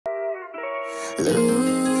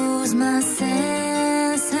Lose my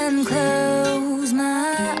sense and close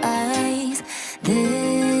my eyes.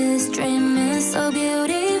 This dream is so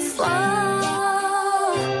beautiful.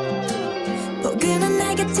 포근한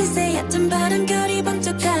날같이 새옅은 바람결이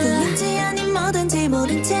번쩍한 들린지 아닌 뭐든지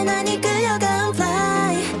모른 채 난 이끌려가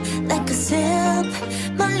fly like a sip.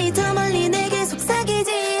 멀리 더 멀리 내게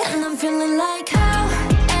속삭이지. And I'm feeling like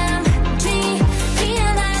OMG.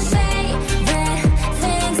 피어난 favorite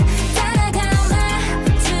things. 따라가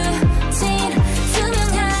마주친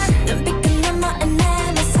투명한 눈빛 끝 너머 and 내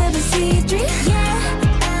모습은 sweet dream. Yeah,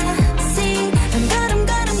 I see. 한 걸음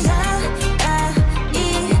걸음 가까이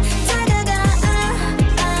다가가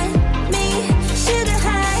I me sugar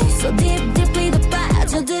high. So deep deeply 더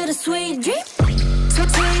빠져들어 sweet dream. So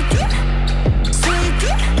sweet dream. Sweet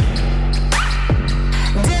dream.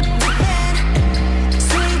 Dip dip in.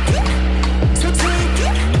 Sweet dream. So sweet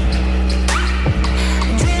dream.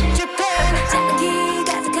 Drip drip in. 자기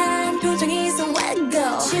가득한 표정이 so let go.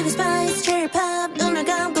 Sugar spice cherry pop 눈을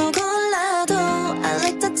감고 골라도 I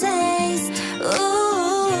like the taste.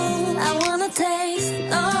 Ooh, I wanna taste.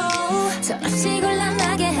 Oh, 철없이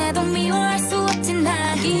곤란하게 해도 미워할 수 없진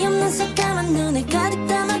난. 이 없는 새까만 눈에 가득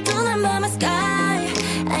담아둔 I'm by my sky.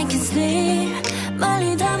 I can sleep.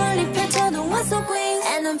 멀리 더 멀리 펼쳐도 I'm so clean.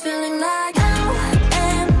 And I'm feeling like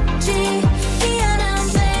OMG. 피어난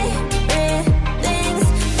favorite things.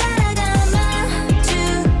 따라가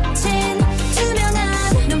마주친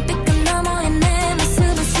투명한 눈빛 끝 너머에 내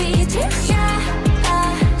모습은 sweet dream. Yeah, I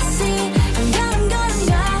see. 한 걸음 걸음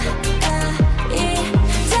가까이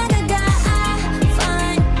다가가 I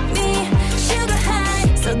find me sugar high.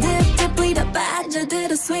 So deep deeply 더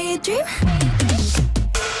빠져들어 sweet dream.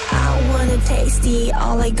 I wanna taste it,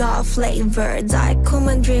 all I got flavor.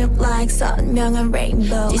 달콤한 drip like 선명한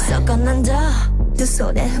rainbow. 뒤섞어 난다 두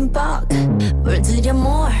손에 흠뻑 물들여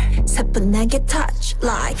more 사뿐하게 touch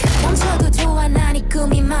like. 멈춰도 좋아 난 이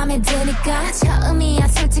꿈이 맘에 드니까. 처음이야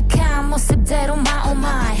솔직한 모습대로 my oh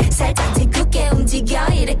my. 살짝 뒤굳게 움직여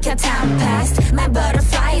일으켜 time past. My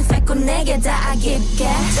butterfly effect 곧 내게 닿아 깊게.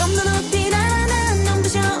 좀 더